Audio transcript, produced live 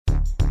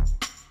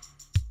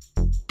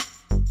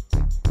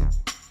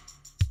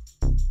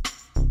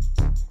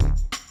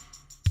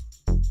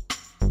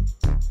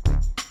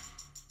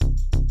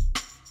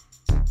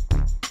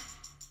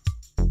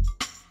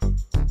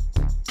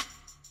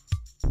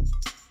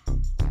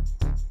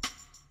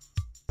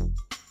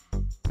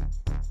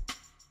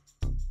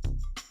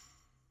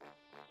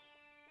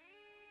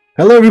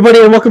Hello, everybody,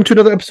 and welcome to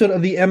another episode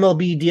of the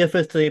MLB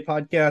DFS Today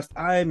podcast.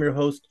 I am your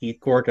host, Keith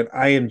Cork, and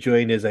I am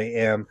joined as I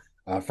am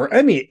for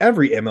every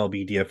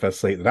MLB DFS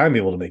slate that I'm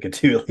able to make it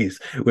to, at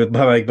least, with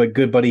my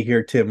good buddy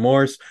here, Tim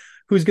Morse,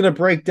 who's going to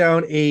break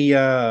down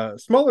a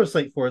smaller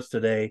slate for us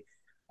today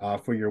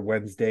for your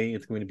Wednesday.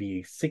 It's going to be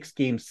a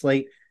six-game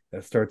slate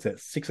that starts at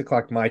 6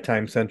 o'clock my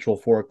time Central,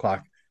 4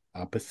 o'clock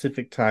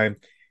Pacific time.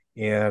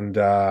 And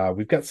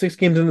we've got six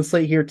games in the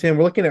slate here, Tim.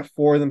 We're looking at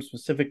four of them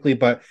specifically,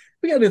 but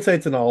we got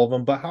insights in all of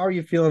them. But how are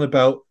you feeling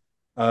about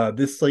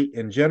this slate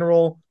in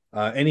general?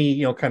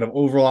 Any kind of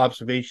overall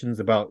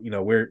observations about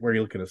where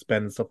you're looking to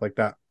spend and stuff like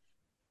that?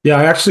 Yeah,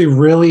 I actually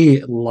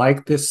really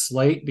like this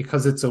slate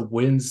because it's a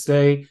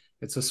Wednesday.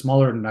 It's a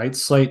smaller night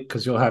slate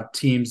because you'll have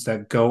teams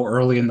that go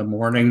early in the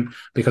morning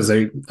because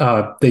they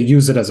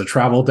use it as a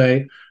travel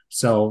day.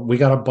 So we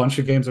got a bunch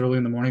of games early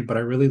in the morning, but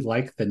I really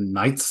like the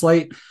night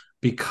slate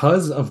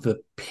because of the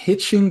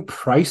pitching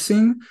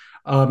pricing.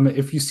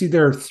 If you see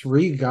there are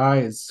three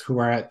guys who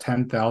are at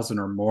 10,000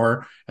 or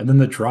more, and then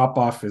the drop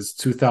off is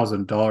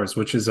 $2,000,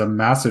 which is a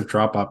massive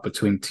drop off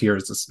between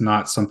tiers. It's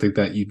not something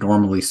that you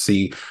normally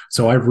see.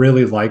 So I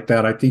really like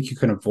that. I think you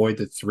can avoid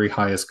the three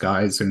highest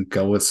guys and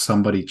go with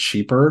somebody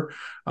cheaper.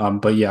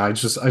 But yeah, I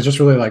just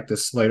really like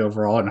this slate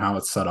overall and how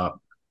it's set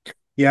up.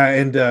 Yeah,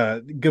 and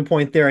good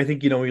point there. I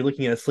think when you're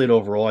looking at a slate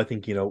overall, I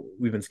think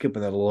we've been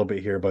skipping that a little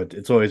bit here, but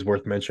it's always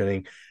worth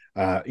mentioning.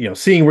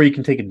 Seeing where you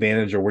can take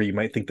advantage or where you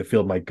might think the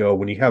field might go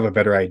when you have a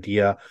better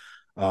idea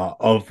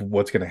of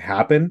what's going to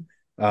happen.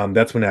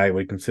 That's when I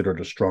would consider it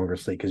a stronger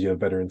slate because you have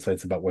better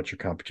insights about what your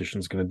competition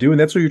is going to do, and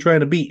that's what you're trying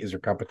to beat is your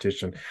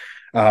competition.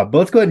 But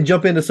let's go ahead and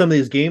jump into some of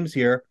these games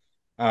here.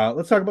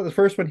 Let's talk about the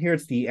first one here.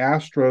 It's the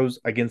Astros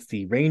against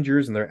the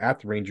Rangers, and they're at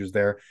the Rangers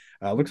there.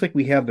 Looks like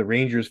we have the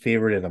Rangers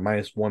favored at a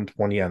minus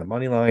 120 on the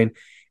money line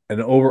and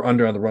an over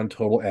under on the run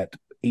total at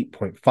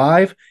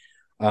 8.5.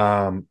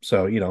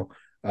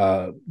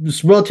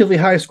 Just relatively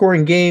high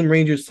scoring game.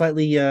 Rangers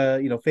slightly,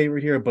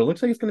 favorite here, but it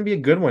looks like it's going to be a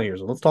good one here.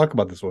 So let's talk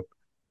about this one.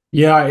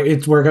 Yeah,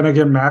 it's we're gonna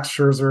get Max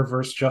Scherzer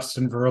versus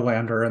Justin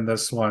Verlander in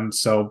this one.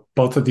 So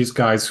both of these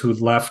guys who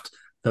left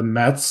the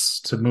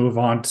Mets to move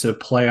on to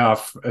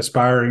playoff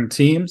aspiring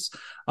teams.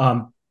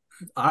 Um,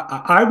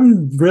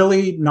 I'm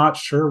really not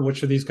sure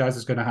which of these guys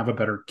is going to have a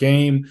better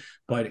game,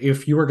 but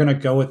if you were going to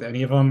go with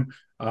any of them,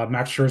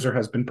 Max Scherzer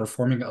has been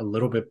performing a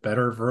little bit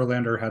better.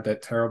 Verlander had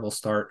that terrible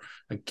start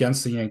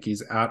against the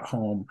Yankees at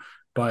home,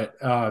 but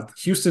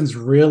Houston's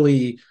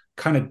really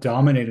kind of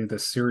dominating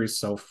this series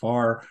so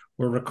far.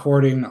 We're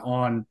recording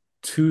on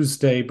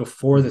Tuesday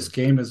before this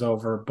game is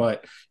over,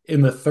 but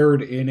in the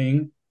third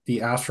inning, the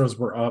Astros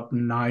were up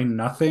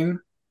 9-0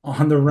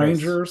 on the Nice.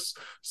 Rangers.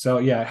 So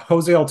yeah,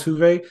 Jose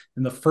Altuve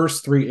in the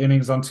first three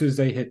innings on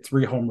Tuesday hit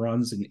three home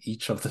runs in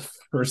each of the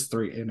first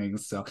three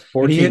innings. So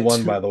and he hit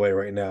 14-1, by two. the way,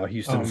 right now. Oh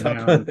Houston's up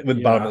man,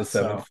 with bottom of yeah. the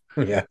seventh.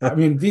 So Yeah. I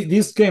mean,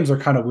 these games are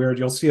kind of weird.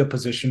 You'll see a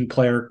position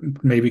player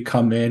maybe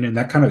come in, and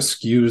that kind of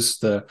skews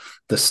the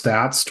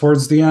stats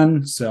towards the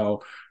end.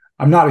 So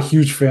I'm not a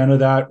huge fan of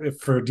that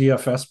for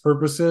DFS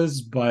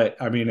purposes, but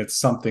I mean, it's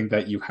something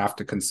that you have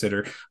to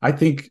consider. I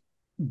think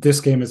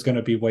this game is going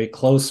to be way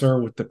closer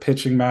with the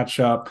pitching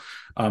matchup.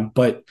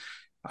 But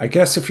I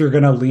guess if you're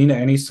going to lean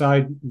any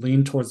side,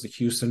 lean towards the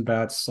Houston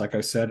bats. Like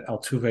I said,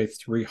 Altuve,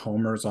 three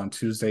homers on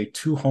Tuesday,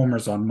 two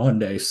homers on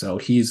Monday. So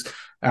he's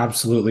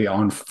absolutely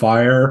on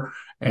fire.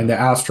 And the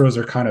Astros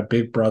are kind of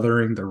big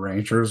brothering the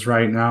Rangers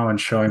right now and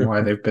showing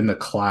why they've been the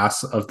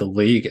class of the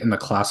league and the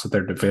class of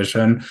their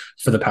division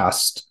for the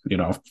past,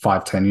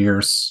 5-10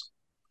 years.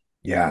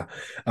 Yeah.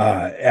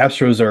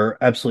 Astros are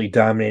absolutely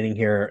dominating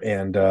here,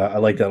 and I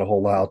like that a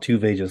whole lot.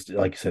 Altuve just,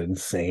 like you said,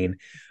 insane.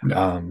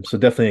 Yeah. So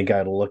definitely a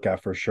guy to look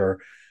at for sure.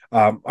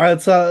 All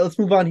right, let's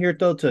move on here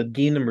though to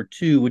game number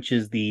two, which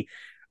is the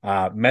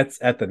Mets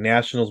at the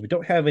Nationals. We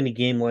don't have any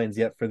game lines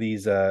yet for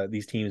these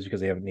teams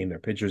because they haven't named their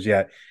pitchers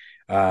yet.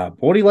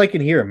 But what do you like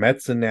in here,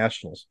 Mets and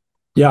Nationals?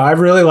 Yeah, I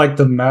really like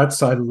the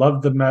Mets. I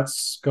love the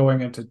Mets going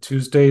into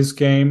Tuesday's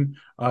game.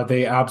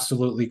 They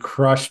absolutely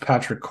crushed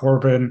Patrick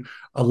Corbin,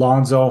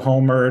 Alonso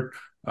homered,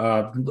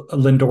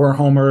 Lindor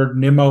homered,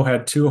 Nimmo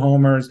had two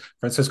homers,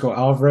 Francisco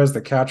Alvarez,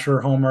 the catcher,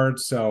 homered.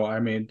 So,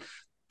 I mean,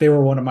 they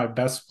were one of my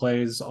best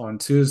plays on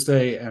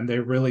Tuesday, and they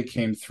really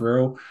came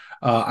through.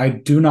 I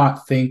do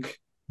not think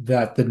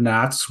that the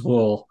Nats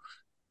will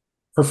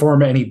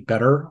perform any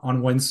better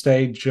on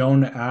Wednesday.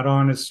 Joan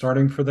Adon is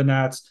starting for the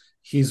Nats.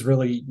 He's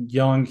really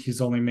young.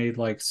 He's only made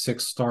like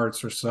six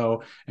starts or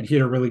so, and he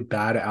had a really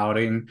bad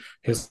outing.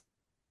 His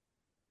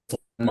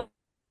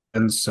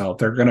and so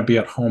they're going to be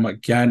at home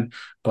again.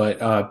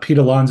 But Pete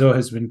Alonso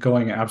has been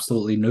going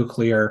absolutely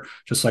nuclear,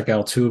 just like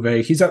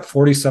Altuve. He's at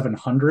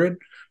 4,700,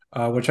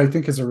 which I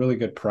think is a really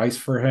good price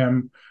for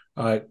him.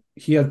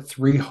 He had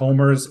three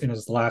homers in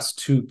his last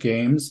two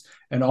games,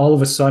 and all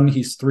of a sudden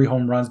he's three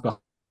home runs behind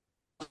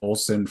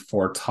Olsen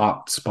for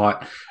top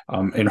spot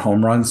in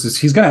home runs.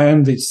 He's going to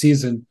end the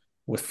season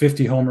with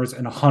 50 homers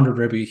and 100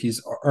 ribby.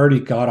 He's already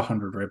got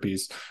 100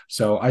 ribbies.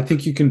 So I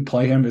think you can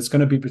play him. It's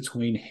going to be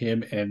between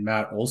him and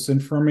Matt Olson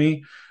for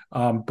me.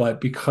 But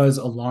because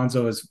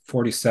Alonso is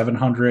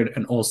 4,700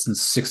 and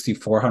Olson's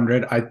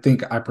 6,400, I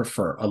think I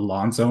prefer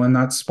Alonso in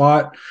that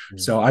spot. Mm.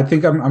 So I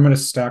think I'm going to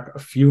stack a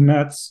few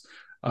Mets.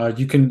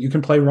 You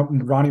can play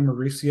Ronnie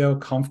Mauricio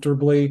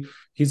comfortably.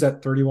 He's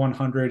at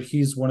 3,100.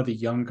 He's one of the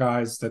young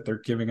guys that they're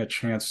giving a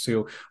chance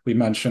to. We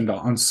mentioned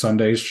on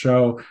Sunday's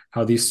show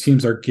how these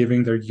teams are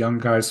giving their young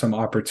guys some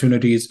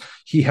opportunities.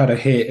 He had a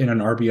hit in an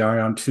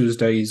RBI on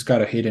Tuesday. He's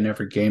got a hit in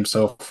every game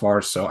so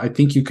far. So I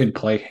think you can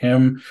play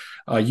him.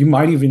 You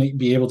might even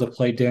be able to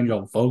play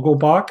Daniel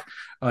Vogelbach.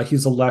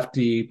 He's a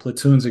lefty,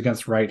 platoons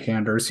against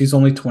right-handers. He's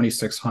only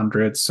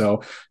 2,600.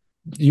 So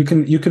you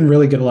can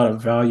really get a lot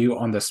of value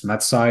on this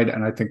Mets side,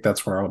 and I think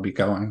that's where I'll be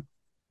going.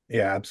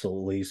 Yeah,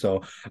 absolutely.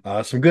 So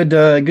some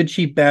good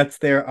cheap bats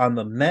there on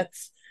the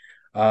Mets,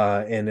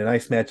 and a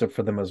nice matchup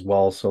for them as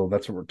well. So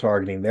that's what we're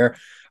targeting there.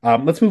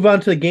 Let's move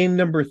on to game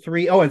number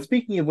 3. Oh, and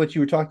speaking of what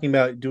you were talking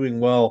about doing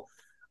well,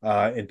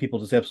 and people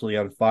just absolutely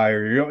on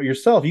fire.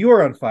 Yourself, you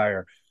are on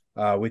fire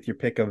with your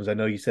pick'ems. I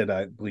know you said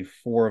I believe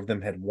 4 of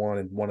them had won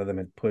and 1 of them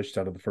had pushed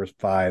out of the first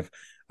 5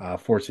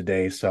 for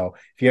today. So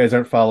if you guys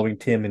aren't following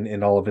Tim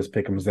and all of his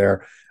pick'ems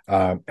there,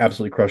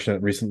 absolutely crushing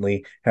it.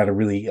 Recently had a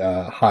really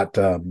hot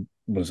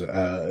was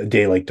a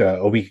day like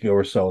a week ago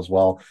or so as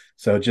well.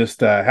 So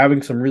just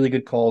having some really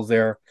good calls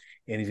there,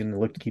 and he's going to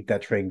look to keep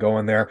that train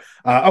going there.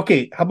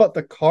 Okay, how about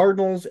the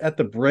Cardinals at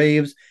the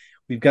Braves?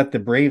 We've got the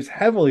Braves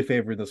heavily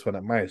favored this one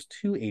at minus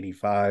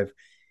 285,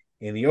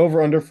 and the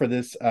over-under for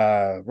this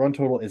run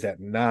total is at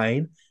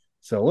 9.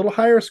 So a little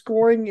higher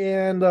scoring,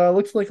 and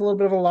looks like a little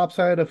bit of a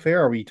lopsided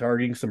affair. Are we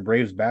targeting some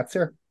Braves bats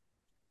here?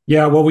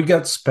 Yeah, well, we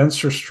got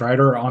Spencer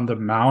Strider on the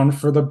mound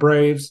for the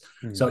Braves.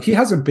 So he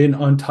hasn't been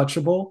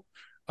untouchable.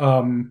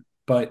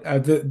 But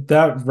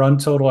that run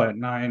total at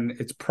 9,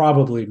 it's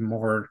probably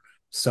more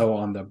so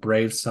on the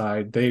Braves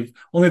side. The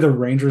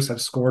Rangers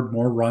have scored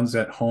more runs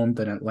at home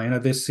than Atlanta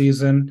this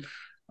season.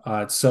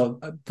 So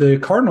the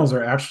Cardinals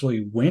are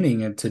actually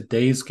winning in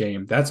today's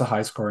game. That's a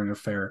high scoring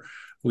affair.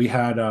 We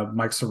had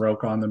Mike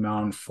Soroka on the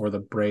mound for the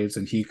Braves,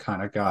 and he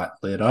kind of got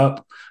lit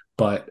up.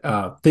 But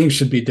things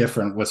should be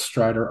different with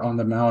Strider on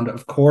the mound,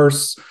 of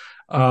course.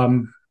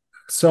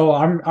 So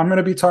I'm going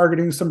to be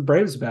targeting some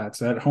Braves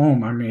bats at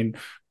home. I mean,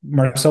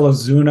 Marcelo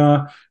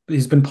Zuna,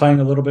 he's been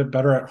playing a little bit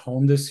better at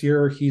home this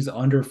year. He's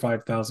under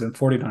 5,000,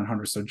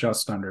 4,900, so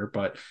just under.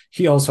 But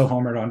he also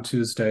homered on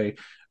Tuesday.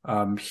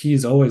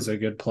 He's always a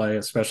good play,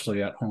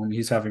 especially at home.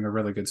 He's having a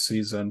really good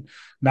season.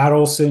 Matt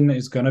Olson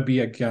is going to be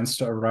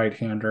against a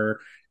right-hander.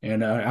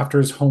 And after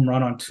his home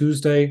run on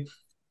Tuesday,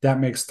 that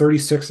makes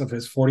 36 of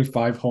his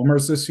 45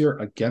 homers this year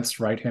against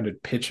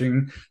right-handed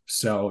pitching.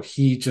 So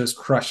he just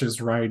crushes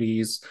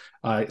righties.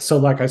 So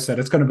like I said,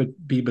 it's going to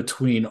be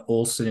between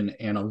Olson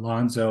and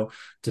Alonso,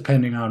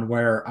 depending on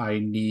where I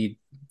need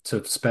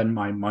to spend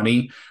my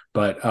money.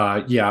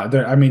 But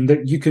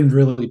you can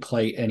really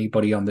play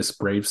anybody on this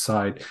Braves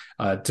side.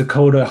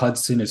 Dakota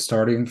Hudson is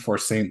starting for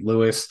St.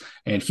 Louis,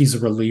 and he's a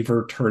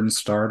reliever turned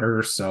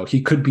starter. So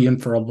he could be in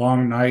for a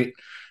long night.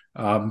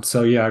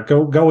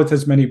 Go with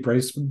as many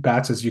Braves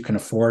bats as you can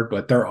afford,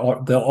 but they're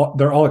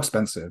all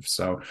expensive.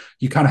 So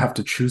you kind of have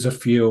to choose a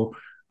few,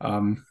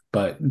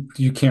 but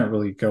you can't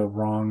really go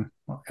wrong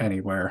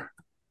anywhere.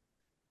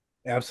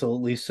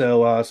 Absolutely.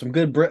 So some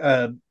good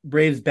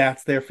Braves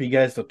bats there for you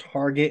guys to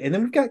target. And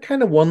then we've got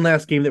kind of one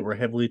last game that we're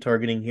heavily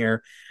targeting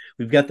here.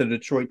 We've got the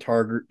Detroit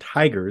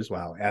Tigers,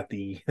 wow, at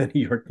the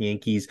New York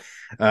Yankees.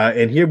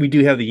 And here we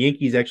do have the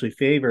Yankees actually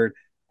favored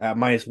at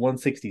minus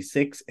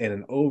 166 and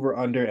an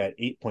over-under at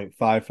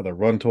 8.5 for the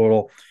run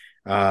total.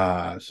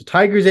 So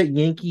Tigers at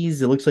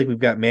Yankees. It looks like we've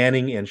got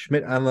Manning and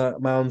Schmidt on the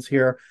mounds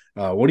here.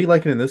 What are you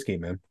liking in this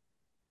game, man?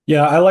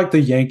 Yeah, I like the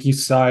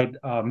Yankees side.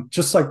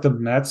 Just like the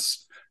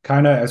Mets,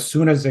 kind of as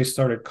soon as they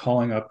started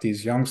calling up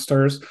these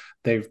youngsters,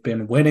 they've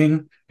been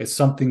winning. It's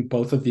something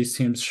both of these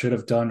teams should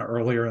have done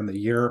earlier in the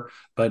year.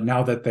 But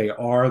now that they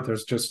are,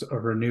 there's just a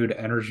renewed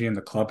energy in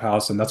the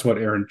clubhouse. And that's what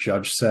Aaron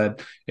Judge said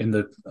in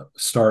the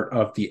start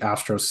of the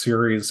Astros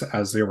series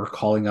as they were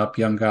calling up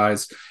young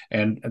guys.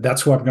 And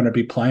that's who I'm going to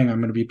be playing.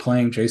 I'm going to be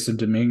playing Jason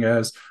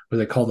Dominguez, who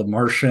they call the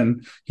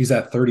Martian. He's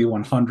at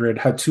 3,100,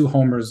 had 2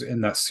 homers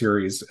in that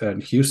series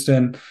in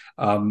Houston.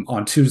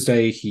 On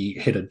Tuesday, he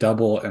hit a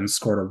double and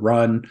scored a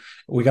run.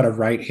 We got a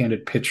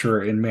right-handed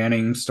pitcher in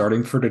Manning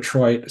starting for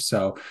Detroit.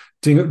 So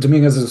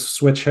Dominguez is a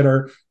switch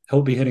hitter.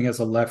 He'll be hitting as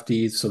a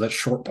lefty, so that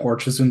short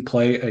porch is in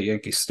play at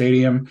Yankee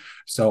Stadium.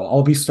 So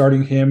I'll be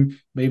starting him.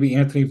 Maybe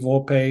Anthony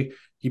Volpe.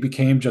 He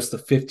became just the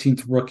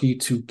 15th rookie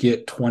to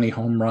get 20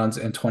 home runs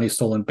and 20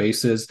 stolen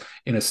bases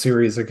in a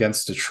series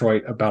against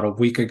Detroit about a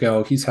week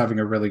ago. He's having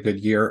a really good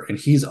year, and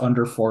he's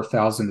under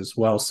 4,000 as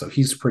well, so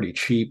he's pretty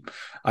cheap.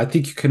 I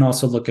think you can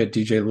also look at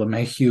DJ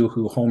LeMahieu,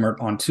 who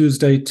homered on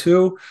Tuesday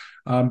too.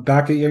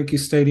 Back at Yankee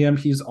Stadium,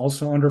 he's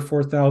also under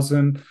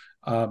 4,000.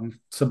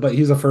 But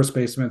he's a first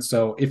baseman.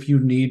 So if you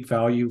need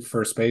value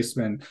first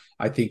baseman,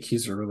 I think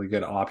he's a really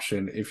good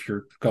option if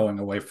you're going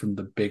away from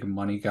the big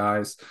money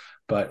guys.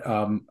 But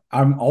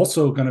I'm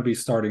also going to be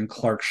starting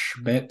Clark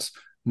Schmidt.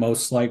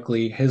 Most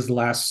likely his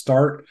last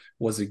start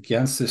was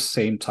against this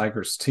same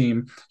Tigers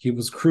team. He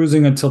was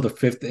cruising until the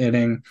 5th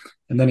inning,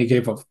 and then he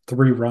gave up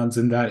 3 runs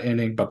in that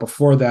inning. But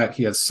before that,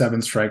 he had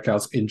 7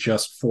 strikeouts in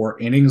just 4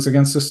 innings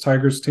against this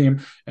Tigers team.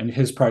 And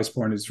his price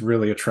point is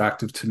really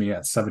attractive to me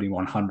at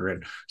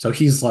 7,100. So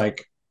he's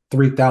like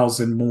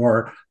 3,000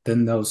 more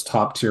than those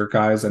top tier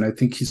guys. And I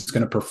think he's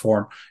going to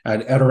perform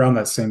at around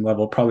that same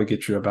level, probably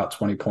get you about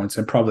 20 points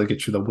and probably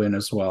get you the win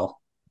as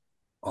well.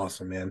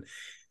 Awesome, man.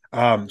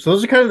 So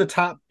those are kind of the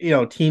top,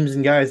 teams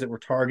and guys that we're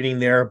targeting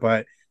there.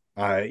 But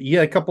you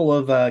had a couple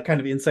of kind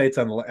of insights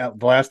on the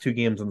last 2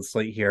 games on the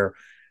slate here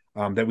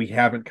that we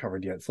haven't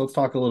covered yet. So let's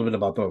talk a little bit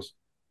about those.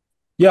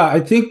 Yeah, I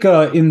think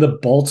in the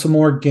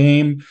Baltimore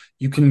game,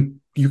 you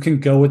can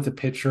go with the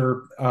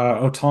pitcher.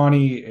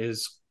 Ohtani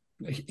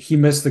he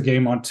missed the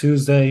game on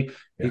Tuesday.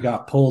 Yeah. He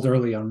got pulled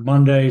early on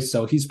Monday,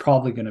 so he's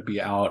probably going to be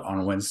out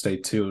on Wednesday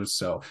too.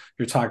 So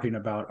you're talking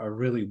about a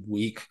really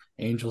weak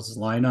Angels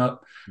lineup.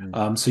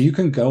 So you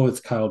can go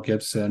with Kyle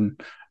Gibson.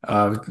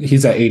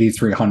 He's at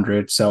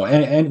 8,300. So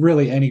and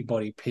really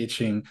anybody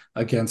pitching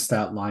against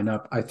that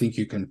lineup, I think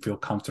you can feel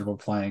comfortable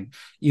playing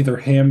either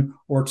him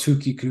or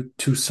Touki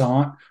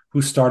Toussaint,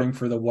 who's starting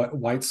for the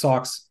White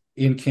Sox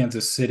in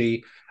Kansas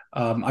City.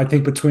 I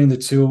think between the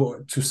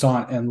two,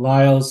 Toussaint and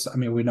Lyles, I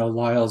mean, we know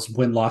Lyles'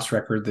 win-loss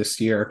record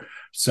this year.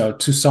 So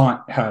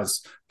Toussaint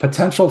has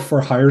potential for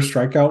higher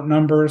strikeout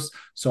numbers.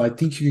 So I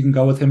think you can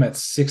go with him at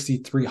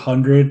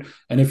 6,300.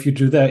 And if you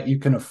do that, you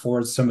can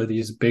afford some of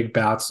these big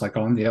bats like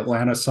on the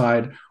Atlanta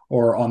side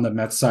or on the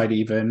Mets side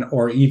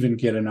or even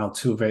get an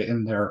Altuve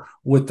in there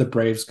with the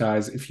Braves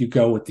guys if you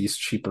go with these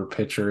cheaper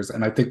pitchers.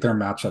 And I think their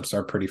matchups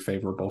are pretty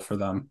favorable for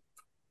them.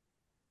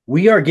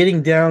 We are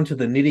getting down to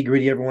the nitty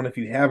gritty, everyone. If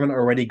you haven't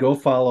already, go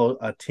follow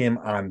Tim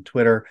on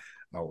Twitter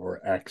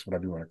or X,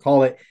 whatever you want to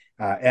call it,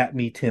 at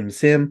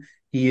 @MeTimSim.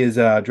 He is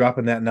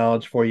dropping that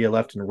knowledge for you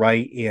left and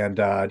right, and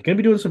going to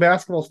be doing some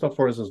basketball stuff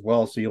for us as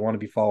well. So you'll want to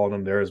be following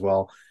him there as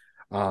well.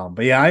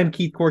 But yeah, I'm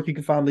Keith Cork. You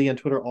can find me on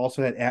Twitter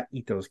also at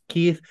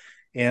 @EthosKeith.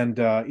 And,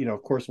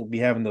 of course, we'll be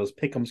having those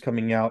pick'ems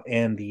coming out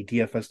and the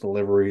DFS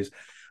deliveries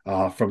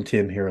from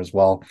Tim here as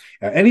well.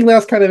 Any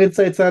last kind of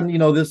insights on,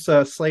 this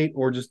slate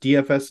or just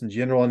DFS in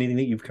general, anything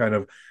that you've kind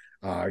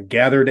of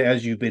gathered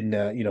as you've been,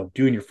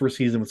 doing your first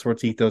season with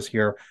Sports Ethos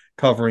here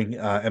covering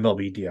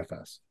MLB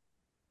DFS?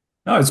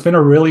 No, it's been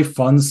a really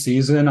fun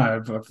season.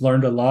 I've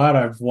learned a lot.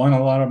 I've won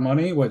a lot of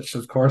money, which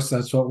of course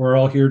that's what we're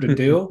all here to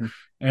do.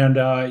 And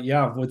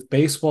with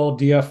baseball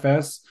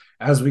DFS,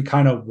 as we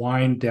kind of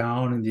wind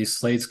down and these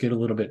slates get a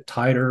little bit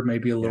tighter,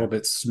 maybe a little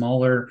bit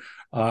smaller,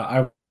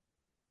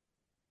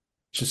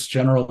 just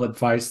general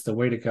advice, the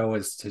way to go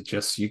is to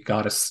you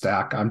got to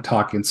stack. I'm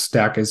talking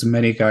stack as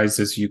many guys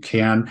as you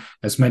can,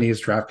 as many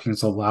as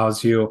DraftKings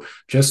allows you.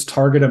 Just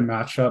target a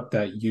matchup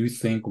that you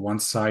think one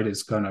side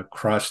is going to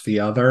crush the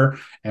other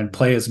and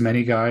play as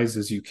many guys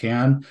as you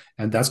can.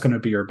 And that's going to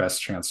be your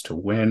best chance to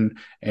win.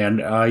 And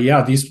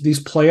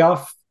these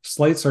playoff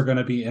slates are going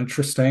to be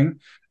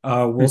interesting.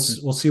 We'll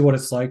see what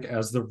it's like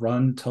as the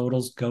run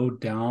totals go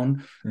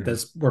down.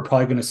 We're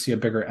probably going to see a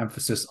bigger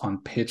emphasis on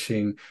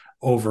pitching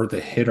over the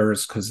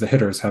hitters because the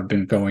hitters have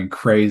been going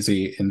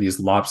crazy in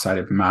these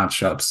lopsided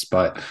matchups.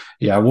 But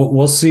yeah,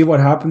 we'll see what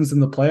happens in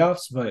the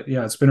playoffs. But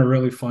yeah, it's been a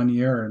really fun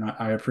year, and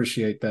I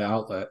appreciate the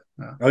outlet.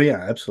 Oh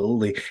yeah,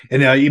 absolutely.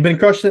 And you've been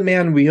crushing it,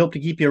 man. We hope to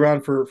keep you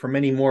around for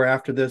many more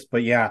after this.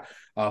 But yeah,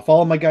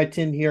 follow my guy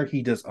Tim here.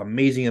 He does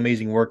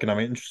amazing work, and I'm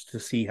interested to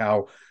see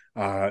how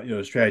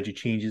strategy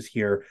changes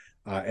here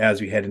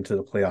as we head into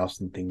the playoffs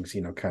and things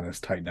kind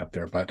of tighten up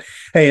there. But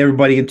hey,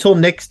 everybody, until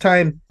next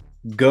time,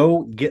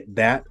 go get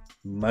that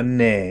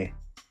money.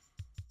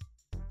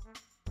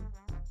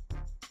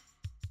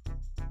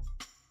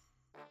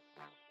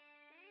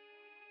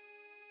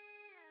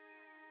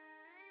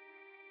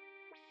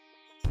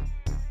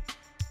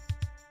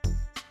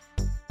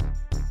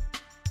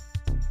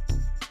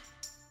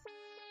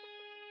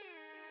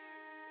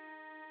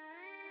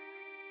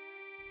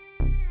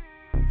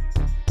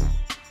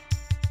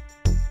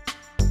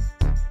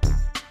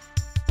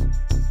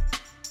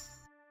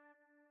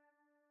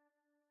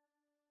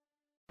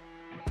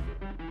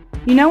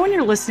 You know when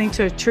you're listening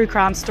to a true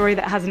crime story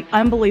that has an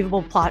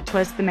unbelievable plot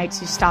twist that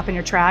makes you stop in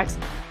your tracks?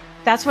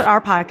 That's what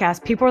our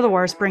podcast, People Are the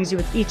Worst, brings you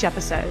with each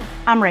episode.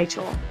 I'm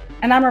Rachel.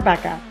 And I'm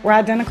Rebecca. We're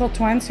identical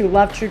twins who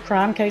love true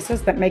crime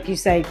cases that make you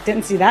say,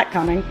 didn't see that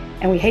coming,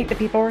 and we hate the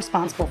people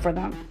responsible for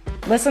them.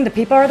 Listen to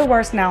People Are the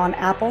Worst now on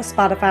Apple,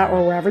 Spotify,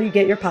 or wherever you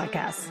get your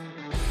podcasts.